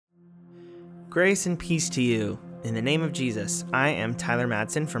Grace and peace to you. In the name of Jesus, I am Tyler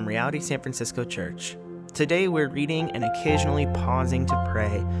Madsen from Reality San Francisco Church. Today we're reading and occasionally pausing to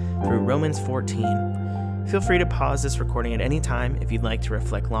pray through Romans 14. Feel free to pause this recording at any time if you'd like to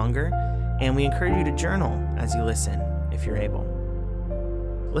reflect longer, and we encourage you to journal as you listen, if you're able.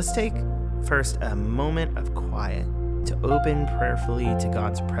 Let's take first a moment of quiet to open prayerfully to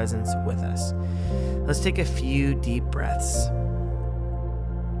God's presence with us. Let's take a few deep breaths.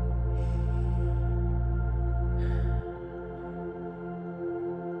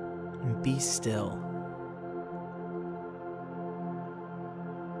 And be still.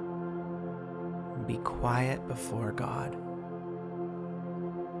 Be quiet before God.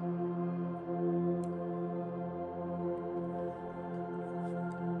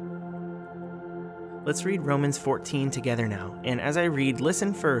 Let's read Romans 14 together now, and as I read,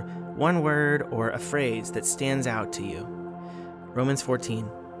 listen for one word or a phrase that stands out to you. Romans 14.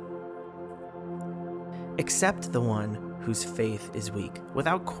 Accept the one whose faith is weak,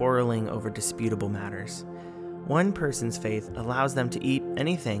 without quarreling over disputable matters. One person's faith allows them to eat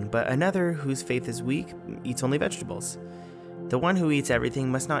anything, but another whose faith is weak eats only vegetables. The one who eats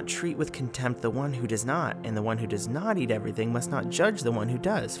everything must not treat with contempt the one who does not, and the one who does not eat everything must not judge the one who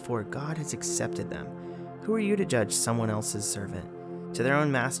does, for God has accepted them. Who are you to judge someone else's servant? To their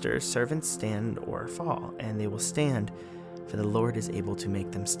own master, servants stand or fall, and they will stand, for the Lord is able to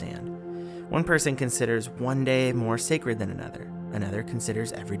make them stand. One person considers one day more sacred than another. Another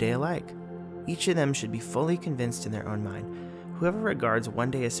considers every day alike. Each of them should be fully convinced in their own mind. Whoever regards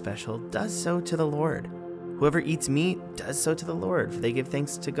one day as special does so to the Lord. Whoever eats meat does so to the Lord, for they give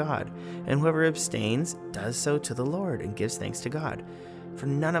thanks to God. And whoever abstains does so to the Lord and gives thanks to God. For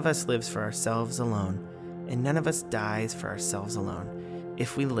none of us lives for ourselves alone, and none of us dies for ourselves alone.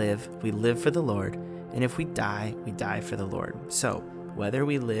 If we live for the Lord, and if we die for the Lord. So, whether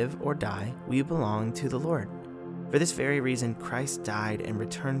we live or die, we belong to the Lord. For this very reason, Christ died and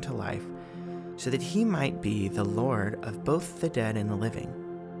returned to life, so that he might be the Lord of both the dead and the living.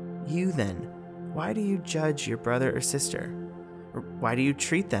 You then, why do you judge your brother or sister? Or why do you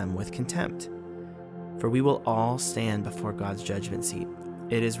treat them with contempt? For we will all stand before God's judgment seat.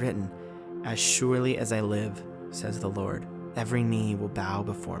 It is written, "As surely as I live, says the Lord, every knee will bow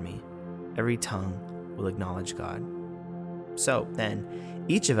before me. Every tongue will acknowledge God." So then,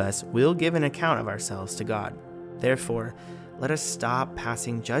 each of us will give an account of ourselves to God. Therefore, let us stop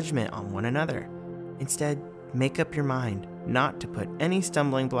passing judgment on one another. Instead, make up your mind not to put any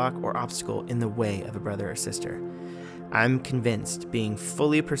stumbling block or obstacle in the way of a brother or sister. I'm convinced, being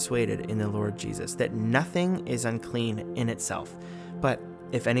fully persuaded in the Lord Jesus, that nothing is unclean in itself. But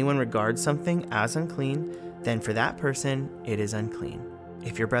if anyone regards something as unclean, then for that person it is unclean.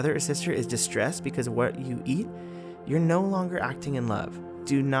 If your brother or sister is distressed because of what you eat, you're no longer acting in love.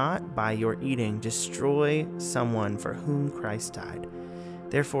 Do not, by your eating, destroy someone for whom Christ died.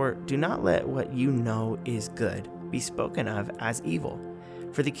 Therefore, do not let what you know is good be spoken of as evil.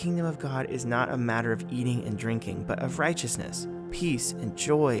 For the kingdom of God is not a matter of eating and drinking, but of righteousness, peace, and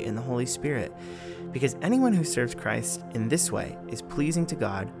joy in the Holy Spirit. Because anyone who serves Christ in this way is pleasing to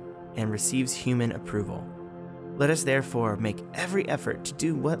God and receives human approval. Let us therefore make every effort to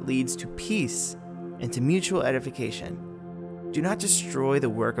do what leads to peace and to mutual edification. Do not destroy the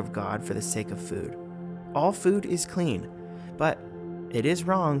work of God for the sake of food. All food is clean, but it is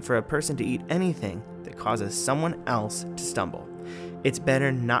wrong for a person to eat anything that causes someone else to stumble. It's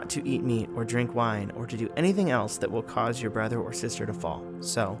better not to eat meat or drink wine or to do anything else that will cause your brother or sister to fall.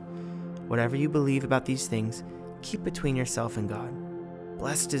 So, whatever you believe about these things, keep between yourself and God.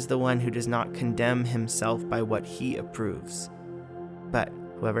 Blessed is the one who does not condemn himself by what he approves. But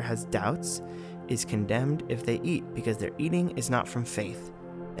whoever has doubts is condemned if they eat, because their eating is not from faith,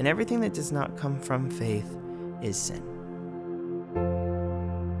 and everything that does not come from faith is sin.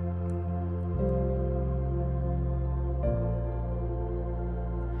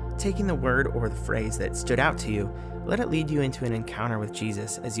 Taking the word or the phrase that stood out to you, let it lead you into an encounter with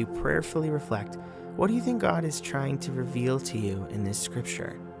Jesus as you prayerfully reflect, what do you think God is trying to reveal to you in this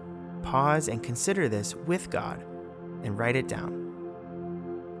scripture? Pause and consider this with God and write it down.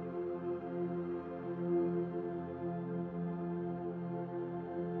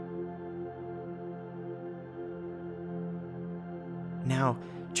 Now,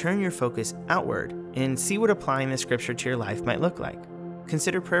 turn your focus outward and see what applying this scripture to your life might look like.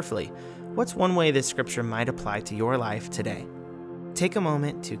 Consider prayerfully, what's one way this scripture might apply to your life today? Take a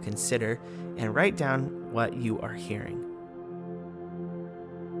moment to consider and write down what you are hearing.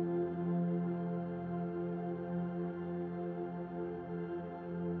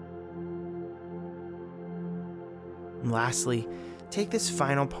 And lastly, Take this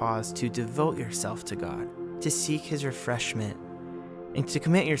final pause to devote yourself to God, to seek His refreshment, and to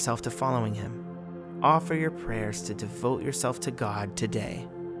commit yourself to following Him. Offer your prayers to devote yourself to God today.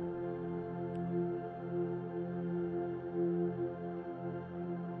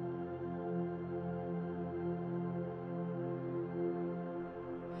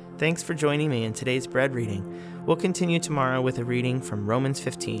 Thanks for joining me in today's bread reading. We'll continue tomorrow with a reading from Romans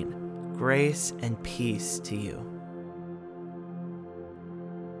 15. Grace and peace to you.